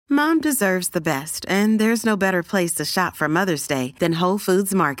Mom deserves the best, and there's no better place to shop for Mother's Day than Whole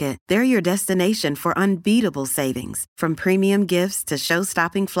Foods Market. They're your destination for unbeatable savings, from premium gifts to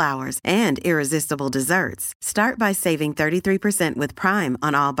show-stopping flowers and irresistible desserts. Start by saving 33% with Prime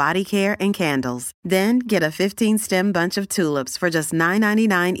on all body care and candles. Then get a 15-stem bunch of tulips for just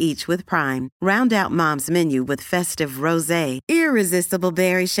 $9.99 each with Prime. Round out Mom's menu with festive rosé, irresistible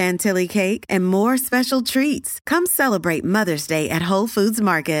berry chantilly cake, and more special treats. Come celebrate Mother's Day at Whole Foods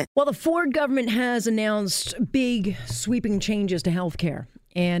Market. Well, the Ford government has announced big sweeping changes to healthcare,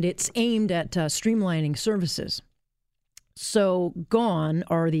 and it's aimed at streamlining services. So gone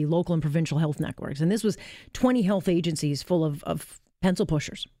are the local and provincial health networks. And this was 20 health agencies full of pencil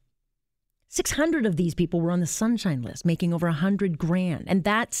pushers. 600 of these people were on the Sunshine List, making over $100,000. And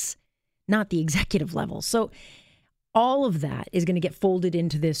that's not the executive level. So all of that is going to get folded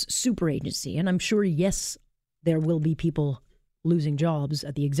into this super agency. And I'm sure, yes, there will be people losing jobs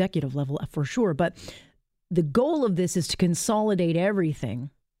at the executive level for sure. But the goal of this is to consolidate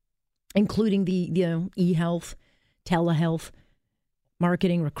everything, including the e-health, telehealth,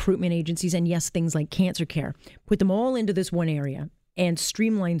 marketing, recruitment agencies, and yes, things like cancer care. Put them all into this one area and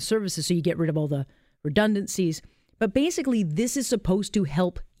streamline services so you get rid of all the redundancies. But basically, this is supposed to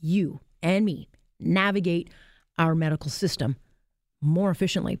help you and me navigate our medical system more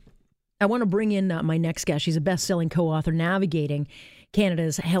efficiently. I want to bring in my next guest. She's a best-selling co-author, Navigating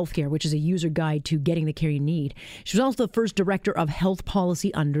Canada's Healthcare, which is a user guide to getting the care you need. She was also the first director of health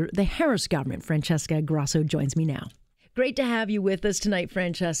policy under the Harris government. Francesca Grasso joins me now. Great to have you with us tonight,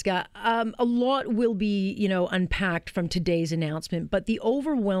 Francesca. A lot will be, unpacked from today's announcement, but the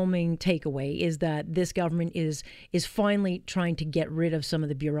overwhelming takeaway is that this government is finally trying to get rid of some of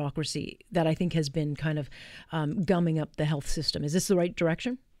the bureaucracy that I think has been kind of gumming up the health system. Is this the right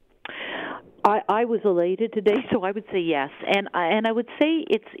direction? I was elated today, so I would say yes. And I would say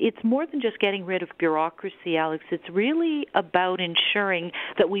it's more than just getting rid of bureaucracy, Alex. It's really about ensuring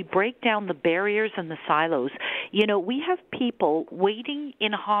that we break down the barriers and the silos. We have people waiting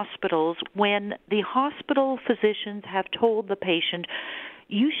in hospitals when the hospital physicians have told the patient,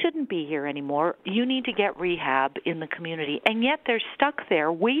 you shouldn't be here anymore. You need to get rehab in the community. And yet they're stuck there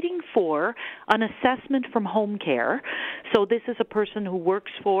waiting for an assessment from home care. So this is a person who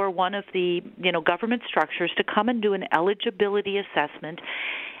works for one of the, government structures to come and do an eligibility assessment.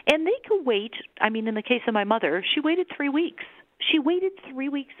 And they could wait. I mean, in the case of my mother, she waited 3 weeks. She waited 3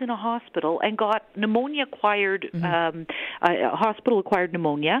 weeks in a hospital and got pneumonia-acquired, hospital-acquired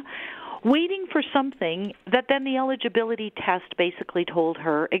pneumonia, waiting for something that then the eligibility test basically told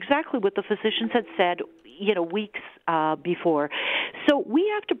her exactly what the physicians had said, weeks before. So we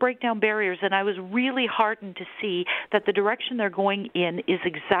have to break down barriers, and I was really heartened to see that the direction they're going in is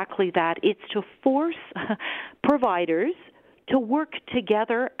exactly that. It's to force providers to work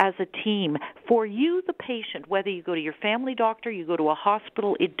together as a team. For you, the patient, whether you go to your family doctor, you go to a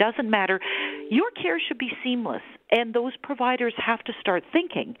hospital, it doesn't matter. Your care should be seamless, and those providers have to start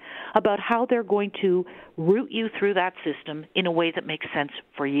thinking about how they're going to route you through that system in a way that makes sense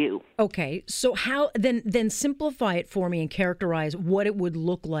for you. Okay, so how then simplify it for me and characterize what it would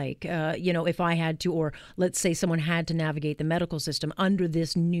look like, if I had to, or let's say someone had to navigate the medical system under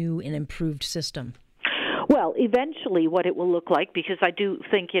this new and improved system. Well, eventually what it will look like, because I do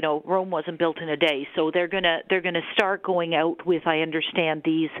think, Rome wasn't built in a day, so they're going to start going out with, I understand,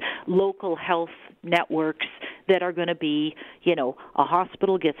 these local health networks that are going to be, a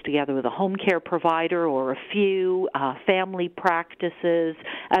hospital gets together with a home care provider or a few family practices,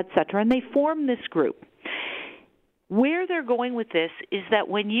 et cetera, and they form this group. Where they're going with this is that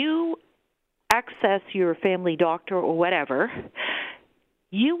when you access your family doctor or whatever,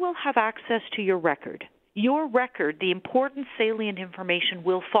 you will have access to your record. Your record, the important salient information,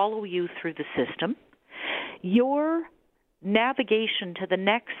 will follow you through the system. Your navigation to the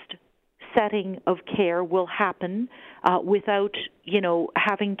next setting of care will happen without,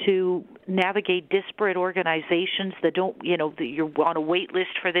 having to navigate disparate organizations that don't, that you're on a wait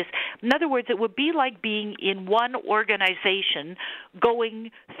list for this. In other words, it would be like being in one organization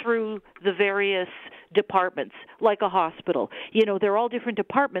going through the various departments, like a hospital. They're all different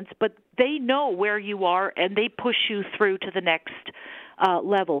departments, but they know where you are and they push you through to the next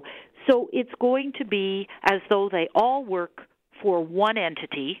level. So it's going to be as though they all work for one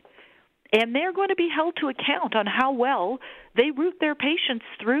entity, And they're going to be held to account on how well they route their patients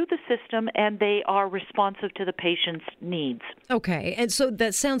through the system and they are responsive to the patient's needs. Okay, and so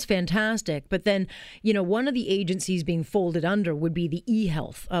that sounds fantastic. But then, one of the agencies being folded under would be the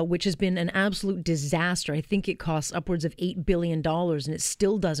eHealth, which has been an absolute disaster. I think it costs upwards of $8 billion and it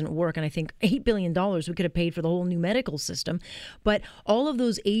still doesn't work. And I think $8 billion we could have paid for the whole new medical system. But all of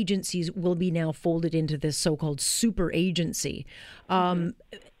those agencies will be now folded into this so-called super agency.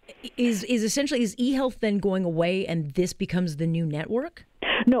 Is eHealth then going away and this becomes the new network?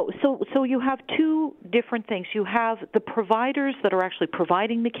 No, so you have two different things. You have the providers that are actually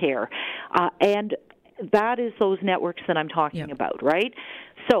providing the care, and that is those networks that I'm talking about, right?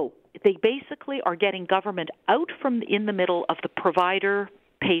 So they basically are getting government out from in the middle of the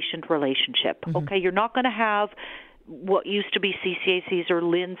provider-patient relationship. Mm-hmm. Okay, you're not going to have what used to be CCACs or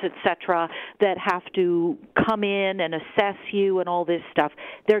LHINs, et cetera, that have to come in and assess you and all this stuff.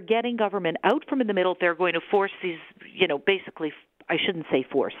 They're getting government out from in the middle. They're going to force these, basically, I shouldn't say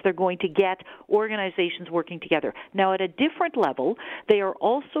force. They're going to get organizations working together. Now, at a different level, they are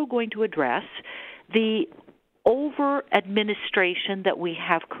also going to address the over-administration that we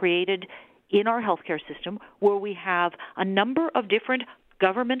have created in our healthcare system, where we have a number of different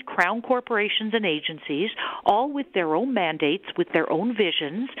government, crown corporations and agencies, all with their own mandates, with their own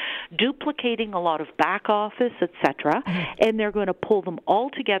visions, duplicating a lot of back office, etc., and they're going to pull them all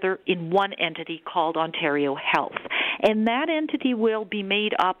together in one entity called Ontario Health. And that entity will be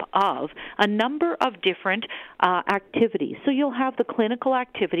made up of a number of different activities. So you'll have the clinical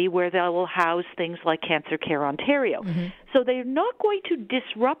activity where they will house things like Cancer Care Ontario. Mm-hmm. So they're not going to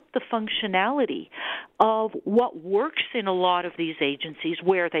disrupt the functionality of what works in a lot of these agencies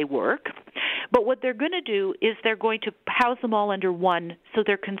where they work. But what they're going to do is they're going to house them all under one. So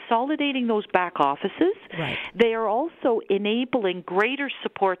they're consolidating those back offices. Right. They are also enabling greater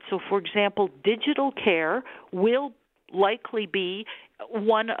support. So, for example, digital care will likely be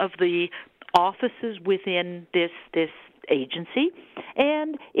one of the offices within this agency,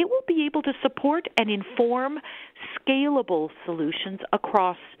 and it will be able to support and inform scalable solutions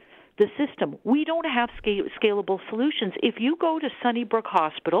across the system. We don't have scalable solutions. If you go to Sunnybrook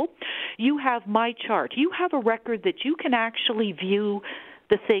Hospital, you have MyChart. You have a record that you can actually view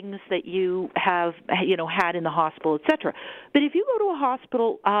the things that you have, had in the hospital, etc. But if you go to a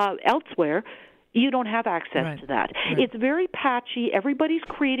hospital elsewhere, you don't have access to that. Right. It's very patchy. Everybody's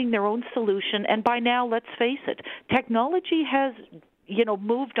creating their own solution. And by now, let's face it, technology has,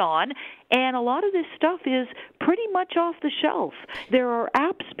 moved on. And a lot of this stuff is pretty much off the shelf. There are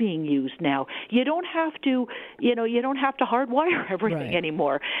apps being used now. You don't have to, hardwire everything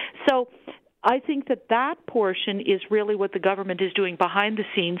anymore. So I think that portion is really what the government is doing behind the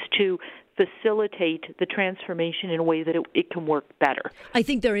scenes to facilitate the transformation in a way that it can work better. I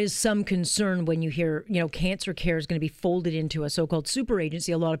think there is some concern when you hear, Cancer Care is going to be folded into a so-called super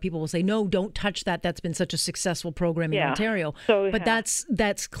agency. A lot of people will say, no, don't touch that. That's been such a successful program in Ontario. But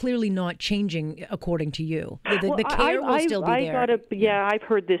that's clearly not changing according to you. The care will still be there. I've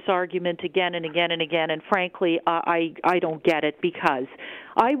heard this argument again and again and again, and frankly, I don't get it because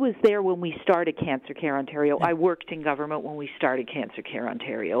I was there when we started Cancer Care Ontario. I worked in government when we started Cancer Care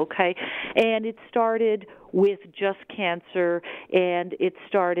Ontario, okay? And it started with just cancer, and it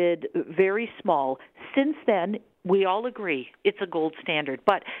started very small. Since then, we all agree it's a gold standard.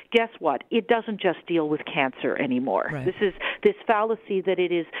 But guess what? It doesn't just deal with cancer anymore. Right. This is this fallacy that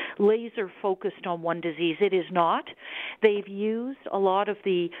it is laser focused on one disease. It is not. They've used a lot of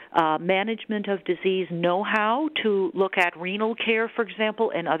the management of disease know-how to look at renal care, for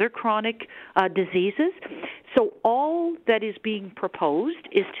example, and other chronic diseases. So all that is being proposed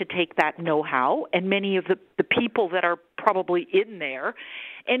is to take that know-how and many of the people that are probably in there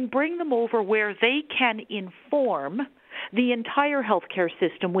and bring them over where they can inform the entire healthcare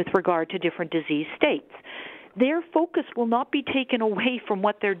system with regard to different disease states. Their focus will not be taken away from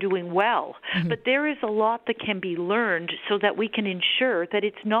what they're doing well, but there is a lot that can be learned so that we can ensure that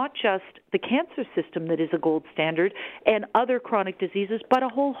it's not just the cancer system that is a gold standard and other chronic diseases, but a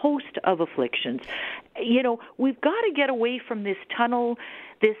whole host of afflictions. We've got to get away from this tunnel,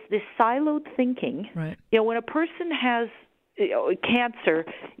 this siloed thinking. Right. When a person has cancer,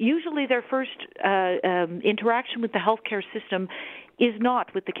 usually their first interaction with the healthcare system is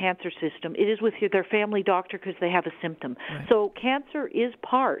not with the cancer system. It is with their family doctor because they have a symptom. Right. So cancer is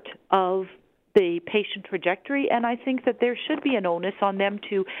part of the patient trajectory, and I think that there should be an onus on them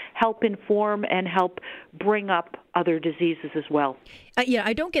to help inform and help bring up other diseases as well.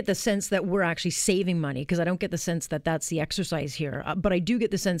 I don't get the sense that we're actually saving money, because I don't get the sense that that's the exercise here. But I do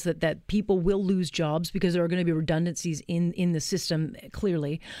get the sense that people will lose jobs because there are going to be redundancies in the system,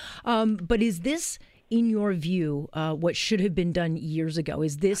 clearly. But is this, in your view, what should have been done years ago?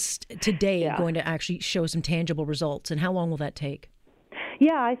 Is this today going to actually show some tangible results, and how long will that take?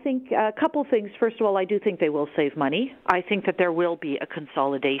 Yeah, I think a couple things. First of all, I do think they will save money. I think that there will be a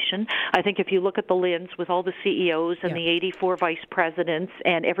consolidation. I think if you look at the LHINs with all the CEOs and the 84 vice presidents,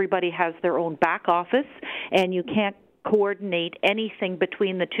 and everybody has their own back office, and you can't coordinate anything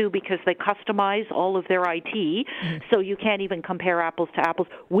between the two because they customize all of their IT, so you can't even compare apples to apples.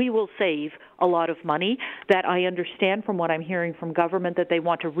 We will save a lot of money that I understand from what I'm hearing from government that they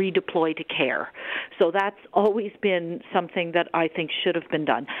want to redeploy to care. So that's always been something that I think should have been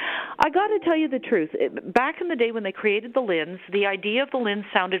done. I got to tell you the truth. Back in the day when they created the LHINs, the idea of the LHINs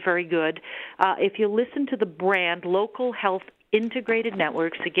sounded very good. If you listen to the brand, Local Health Integrated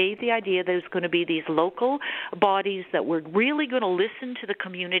Networks, it gave the idea that there's going to be these local bodies that were really going to listen to the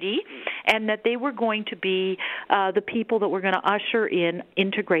community, and that they were going to be the people that were going to usher in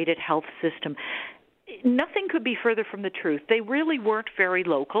integrated health system. Nothing could be further from the truth. They really weren't very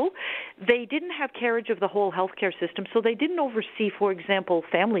local. They didn't have carriage of the whole healthcare system, so they didn't oversee, for example,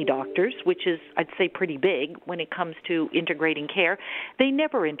 family doctors, which is, I'd say, pretty big when it comes to integrating care. They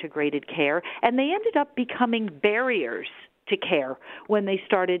never integrated care, and they ended up becoming barriers to care when they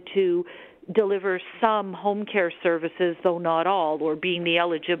started to deliver some home care services, though not all, or being the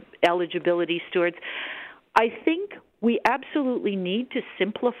eligibility stewards. I think we absolutely need to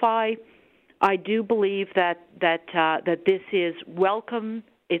simplify. I do believe that this is welcome.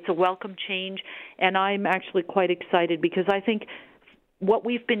 It's a welcome change, and I'm actually quite excited because I think what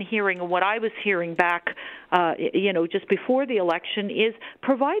we've been hearing and what I was hearing back, just before the election, is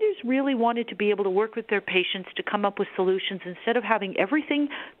providers really wanted to be able to work with their patients to come up with solutions instead of having everything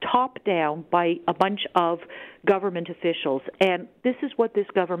top down by a bunch of government officials. And this is what this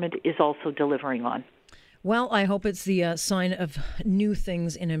government is also delivering on. Well, I hope it's the sign of new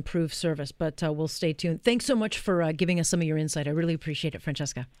things in improved service, but we'll stay tuned. Thanks so much for giving us some of your insight. I really appreciate it,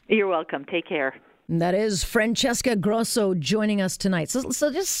 Francesca. You're welcome. Take care. That is Francesca Grosso joining us tonight.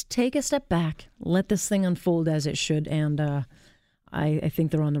 So just take a step back, let this thing unfold as it should, and I think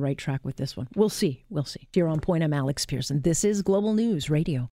they're on the right track with this one. We'll see. Here on Point, I'm Alex Pearson. This is Global News Radio.